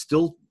I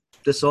still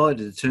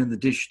decided to turn the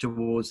dish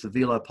towards the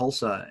Vela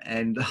pulsar,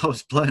 and I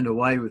was blown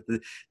away with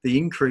the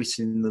increase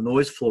in the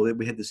noise floor. That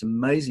we had this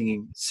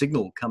amazing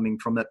signal coming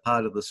from that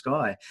part of the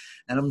sky,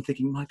 and I'm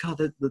thinking, my God,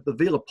 the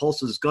Vela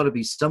pulsar has got to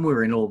be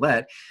somewhere in all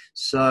that.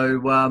 So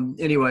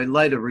anyway,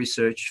 later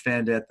research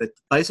found out that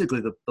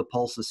basically the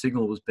pulsar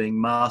signal was being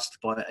masked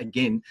by,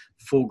 again,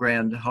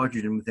 foreground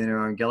hydrogen within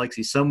our own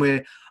galaxy.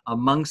 Somewhere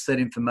amongst that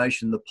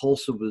information, the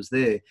pulsar was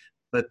there.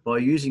 But by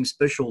using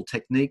special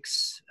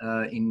techniques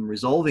in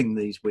resolving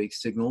these weak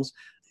signals,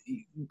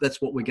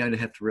 that's what we're going to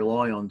have to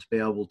rely on to be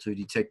able to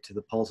detect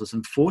the pulses.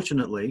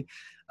 Unfortunately,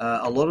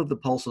 a lot of the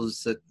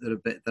pulses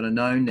that are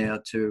known now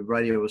to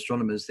radio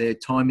astronomers, their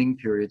timing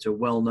periods are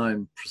well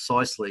known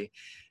precisely.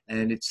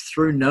 And it's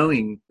through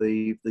knowing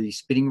the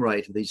spinning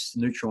rate of these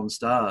neutron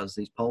stars,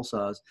 these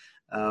pulsars,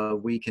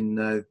 we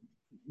can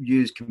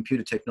use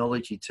computer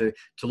technology to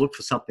look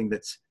for something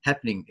that's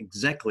happening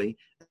exactly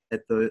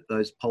at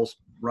those pulse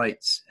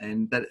rates,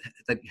 and that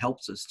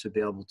helps us to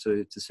be able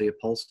to see a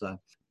pulsar.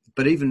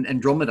 But even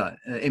Andromeda,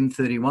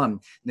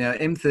 M31. Now,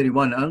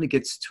 M31 only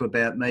gets to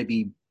about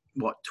maybe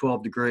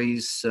 12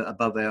 degrees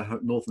above our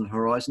northern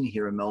horizon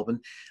here in Melbourne.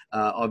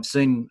 I've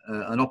seen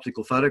an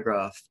optical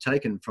photograph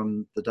taken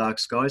from the dark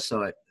sky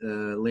site,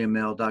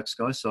 Liam dark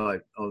sky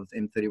site of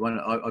M31.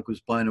 I was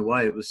blown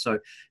away. It was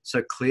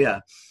so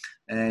clear.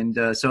 And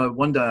so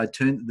one day I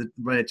turned the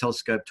radio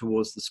telescope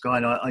towards the sky,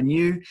 and I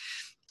knew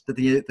that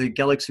the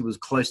galaxy was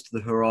close to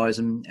the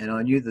horizon, and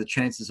I knew the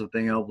chances of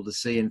being able to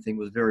see anything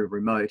was very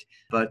remote.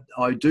 But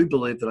I do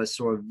believe that I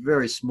saw a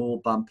very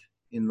small bump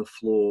in the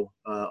floor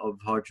of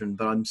hydrogen,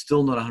 but I'm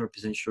still not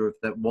 100% sure if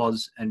that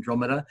was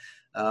Andromeda,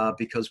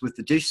 because with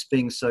the dish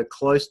being so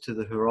close to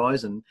the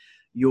horizon,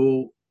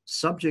 you're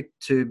subject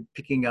to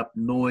picking up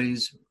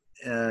noise,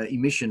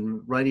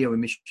 radio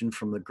emission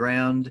from the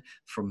ground,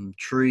 from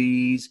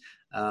trees,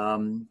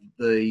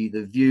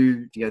 the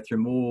view to go through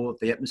more of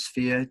the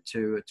atmosphere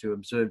to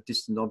observe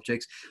distant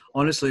objects.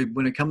 Honestly,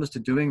 when it comes to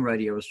doing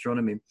radio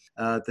astronomy,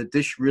 the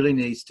dish really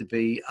needs to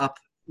be up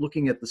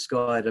looking at the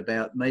sky at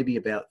about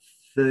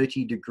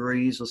 30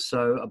 degrees or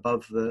so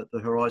above the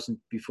horizon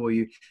before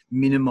you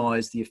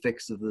minimize the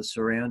effects of the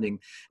surrounding.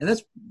 And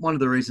that's one of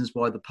the reasons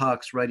why the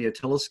Parkes radio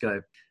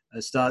telescope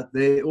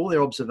all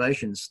their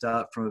observations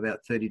start from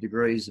about 30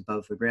 degrees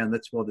above the ground.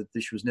 That's why the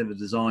dish was never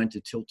designed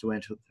to tilt to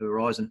enter the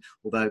horizon,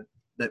 although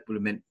that would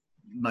have meant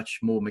much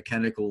more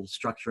mechanical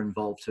structure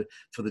involved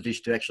for the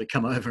dish to actually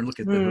come over and look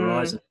at the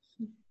horizon.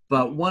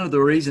 But one of the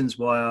reasons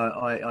why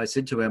I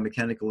said to our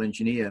mechanical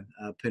engineer,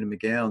 Peter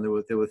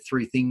McGowan, there were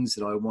three things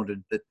that I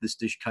wanted that this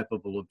dish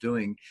capable of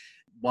doing.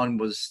 One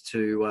was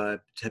to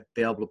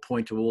be able to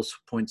point to all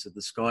points of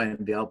the sky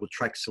and be able to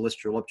track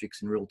celestial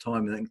objects in real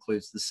time, and that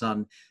includes the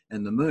sun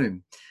and the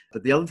moon.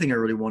 But the other thing I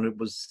really wanted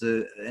was,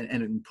 and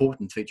an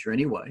important feature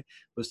anyway,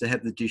 was to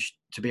have the dish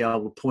to be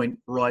able to point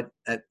right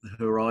at the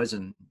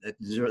horizon, at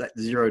the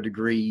 0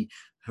 degree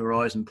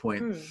horizon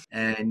point.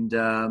 And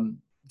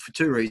for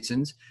two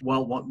reasons.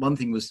 Well, one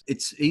thing was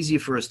it's easier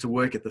for us to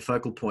work at the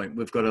focal point.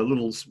 We've got a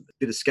little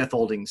bit of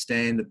scaffolding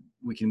stand that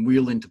we can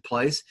wheel into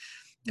place,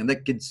 and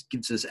that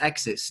gives us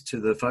access to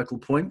the focal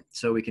point,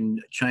 so we can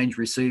change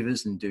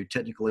receivers and do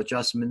technical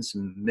adjustments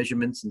and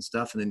measurements and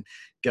stuff, and then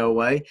go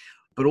away.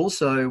 But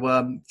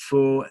also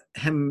for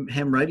ham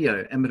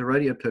radio, amateur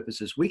radio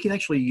purposes, we can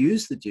actually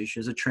use the dish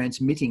as a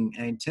transmitting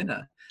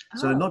antenna.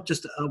 So not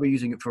just are we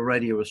using it for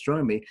radio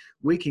astronomy,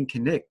 we can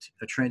connect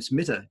a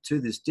transmitter to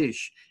this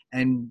dish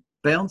and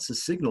bounce a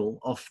signal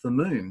off the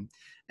moon.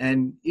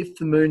 And if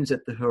the moon's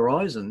at the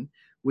horizon,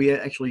 we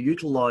actually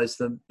utilize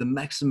the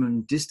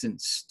maximum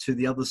distance to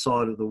the other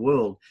side of the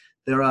world.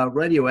 There are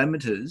radio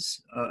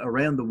amateurs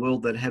around the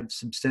world that have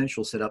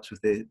substantial setups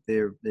with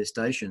their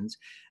stations.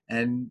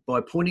 And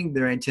by pointing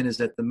their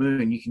antennas at the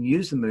moon, you can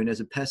use the moon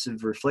as a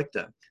passive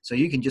reflector. So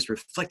you can just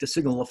reflect a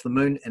signal off the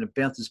moon and it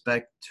bounces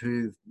back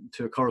to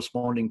a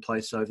corresponding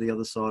place over the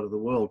other side of the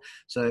world.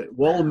 So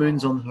while the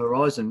moon's on the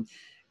horizon,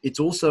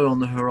 it's also on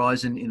the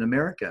horizon in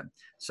America.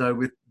 So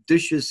with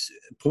dishes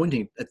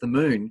pointing at the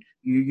moon,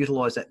 you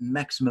utilize that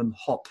maximum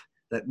hop,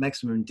 that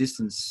maximum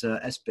distance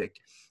aspect.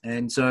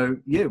 And so,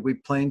 yeah, we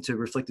plan to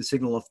reflect the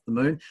signal off the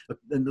moon.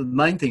 And the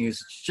main thing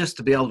is just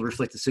to be able to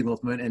reflect the signal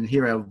off the moon and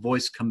hear our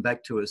voice come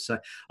back to us. So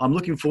I'm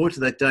looking forward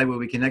to that day where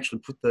we can actually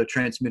put the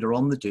transmitter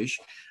on the dish,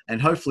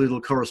 and hopefully it'll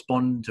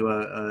correspond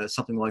to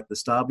something like the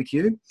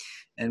Starbecue,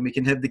 and we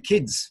can have the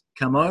kids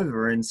come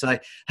over and say,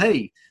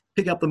 hey,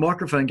 pick up the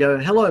microphone, go,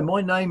 hello,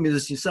 my name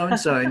is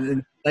so-and-so,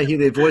 and they hear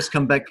their voice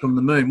come back from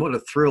the moon. What a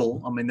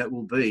thrill. I mean, that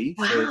will be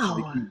for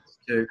the kids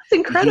to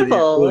incredible. Hear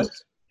their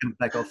voice come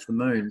back off the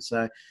moon.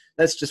 So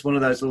that's just one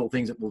of those little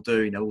things that we'll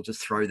do. We'll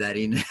just throw that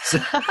in.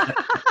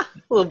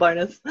 Little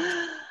bonus.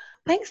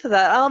 Thanks for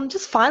that.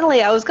 Just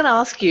finally, I was going to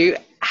ask you,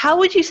 how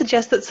would you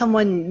suggest that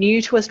someone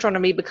new to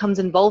astronomy becomes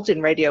involved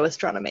in radio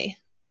astronomy?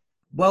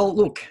 Well,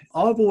 look,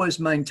 I've always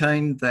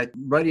maintained that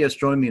radio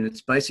astronomy in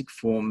its basic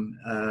form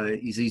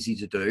is easy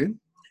to do,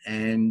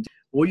 and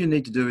all you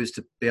need to do is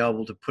to be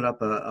able to put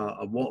up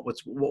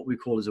what we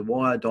call as a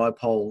wire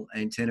dipole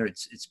antenna.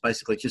 It's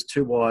basically just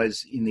two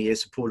wires in the air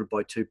supported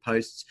by two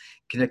posts,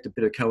 connect a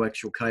bit of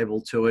coaxial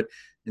cable to it,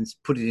 and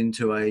put it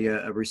into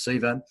a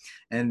receiver.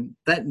 And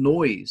that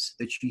noise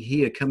that you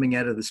hear coming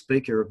out of the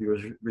speaker of your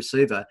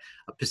receiver,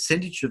 a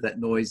percentage of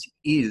that noise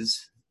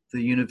is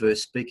the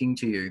universe speaking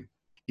to you.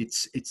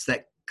 It's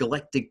that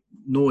galactic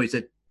noise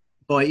that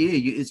by ear,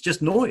 it's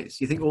just noise.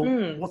 You think,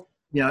 well,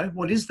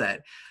 what is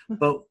that?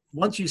 But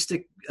once you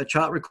stick a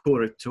chart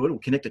recorder to it, or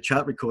connect a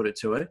chart recorder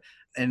to it,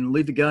 and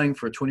leave it going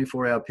for a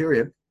 24-hour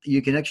period,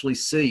 you can actually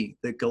see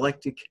the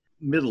galactic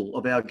middle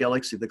of our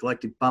galaxy, the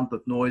galactic bump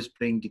of noise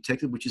being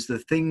detected, which is the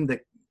thing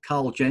that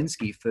Karl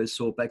Jansky first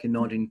saw back in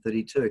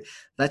 1932.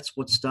 That's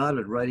what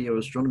started radio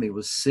astronomy,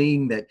 was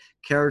seeing that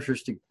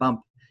characteristic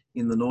bump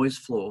in the noise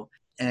floor.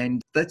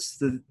 And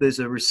there's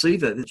a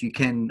receiver that you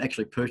can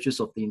actually purchase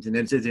off the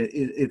internet. It's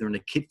either in a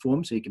kit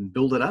form, so you can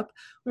build it up,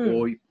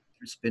 or you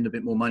spend a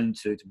bit more money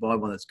to buy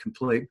one that's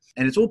complete.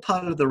 And it's all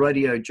part of the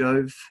Radio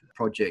Jove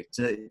project.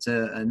 It's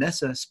a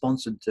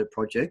NASA-sponsored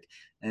project,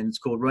 and it's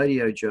called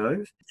Radio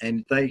Jove.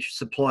 And they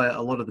supply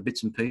a lot of the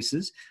bits and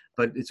pieces,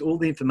 but it's all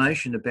the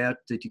information about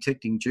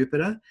detecting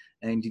Jupiter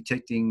and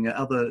detecting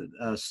other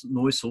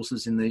noise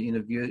sources in the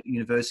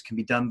universe can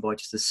be done by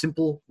just a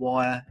simple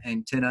wire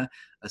antenna,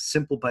 a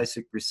simple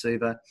basic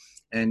receiver,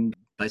 and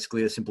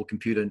basically a simple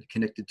computer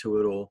connected to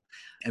it all.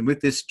 And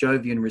with this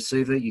Jovian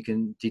receiver, you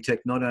can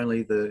detect not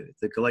only the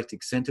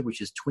galactic center,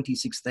 which is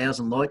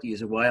 26,000 light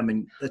years away. I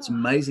mean, that's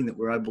amazing that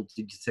we're able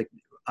to detect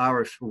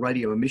RF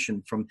radio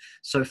emission from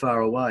so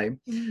far away,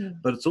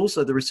 but it's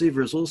also, the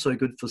receiver is also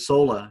good for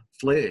solar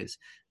flares.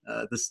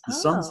 The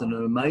sun's an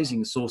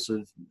amazing source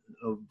of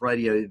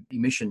radio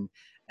emission.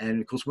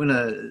 And of course, when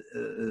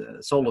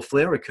a solar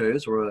flare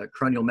occurs or a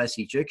coronal mass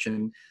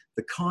ejection,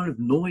 the kind of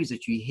noise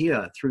that you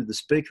hear through the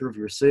speaker of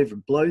your receiver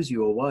blows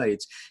you away.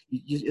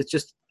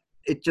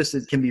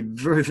 It can be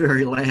very,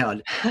 very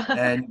loud.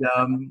 And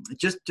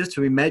just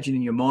to imagine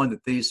in your mind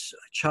that these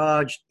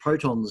charged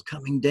protons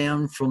coming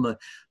down from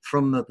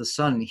the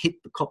sun hit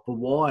the copper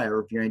wire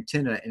of your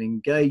antenna and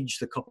engage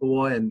the copper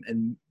wire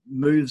and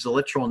moves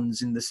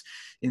electrons in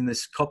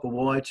this copper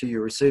wire to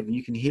your receiver, and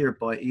you can hear it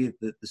by ear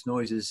that this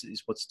noise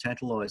is what's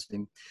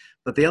tantalizing.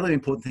 But the other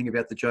important thing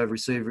about the Jove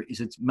receiver is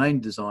its main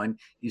design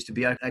is to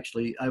be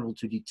actually able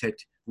to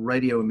detect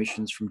radio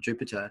emissions from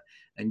Jupiter.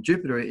 And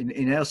Jupiter,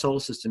 in our solar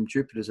system,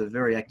 Jupiter is a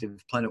very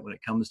active planet when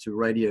it comes to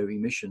radio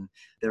emission.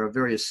 There are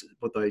various,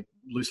 what they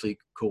loosely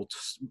call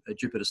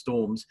Jupiter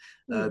storms,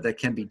 that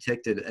can be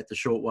detected at the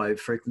shortwave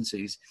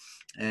frequencies.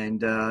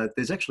 And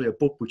there's actually a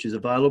book which is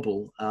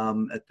available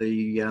at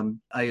the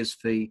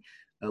ASV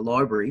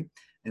library,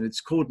 and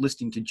it's called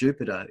Listening to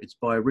Jupiter. It's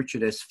by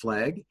Richard S.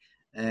 Flagg.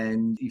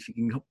 And if you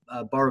can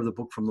borrow the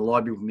book from the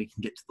library when we can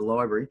get to the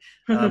library,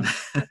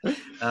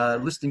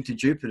 Listening to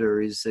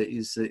Jupiter is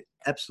the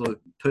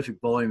absolute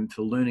perfect volume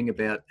for learning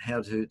about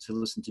how to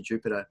listen to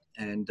Jupiter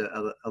and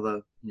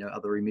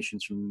other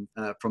emissions from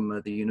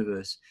the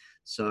universe.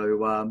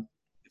 So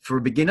for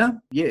a beginner,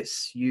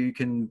 yes, you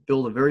can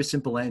build a very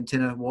simple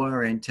antenna,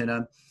 wire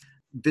antenna.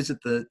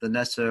 Visit the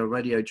NASA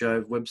Radio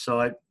Jove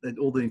website.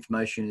 All the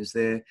information is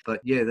there. But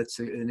yeah, that's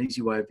an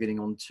easy way of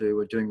getting on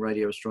to doing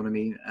radio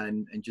astronomy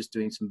and just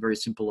doing some very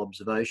simple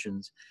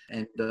observations.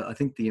 And I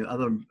think the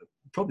other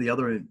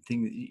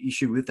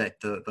issue with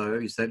that though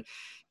is that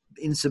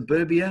in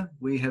suburbia,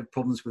 we have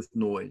problems with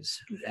noise.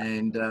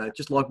 And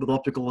just like with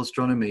optical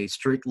astronomy,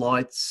 street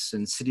lights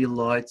and city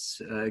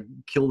lights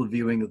kill the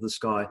viewing of the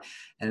sky.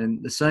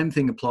 And the same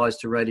thing applies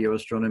to radio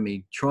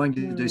astronomy. Trying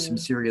to do some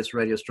serious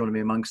radio astronomy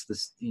amongst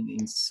this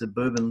in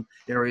suburban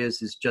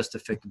areas is just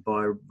affected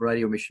by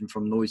radio emission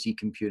from noisy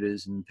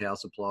computers and power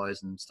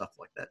supplies and stuff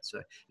like that.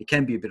 So it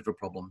can be a bit of a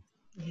problem.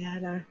 Yeah,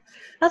 no,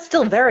 that's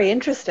still very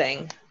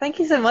interesting. Thank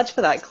you so much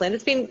for that, Clint.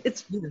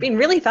 It's been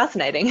really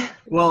fascinating.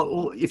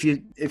 Well,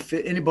 if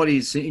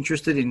anybody's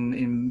interested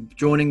in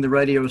joining the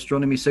radio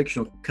astronomy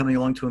section or coming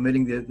along to a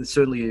meeting, they're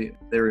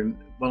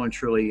well and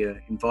truly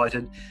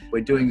invited.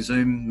 We're doing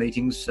Zoom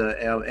meetings.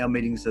 Our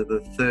meetings are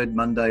the third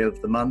Monday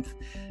of the month,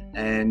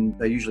 and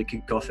they usually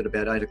kick off at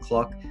about 8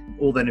 o'clock.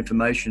 All that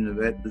information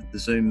about the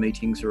Zoom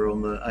meetings are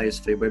on the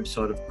ASV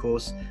website, of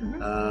course.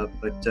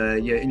 But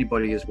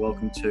anybody is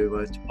welcome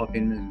to pop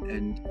in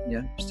and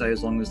stay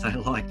as long as they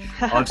like.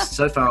 I've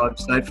stayed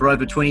for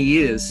over 20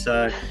 years,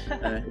 so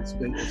it's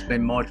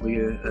been mightily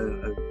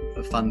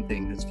a fun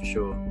thing, that's for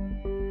sure.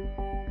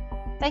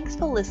 Thanks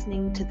for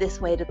listening to This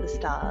Way to the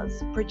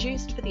Stars,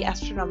 produced for the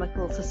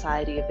Astronomical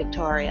Society of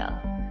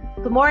Victoria.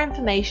 For more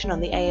information on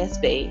the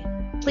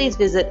ASV, please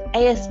visit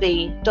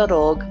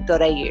asv.org.au.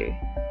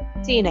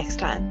 See you next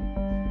time.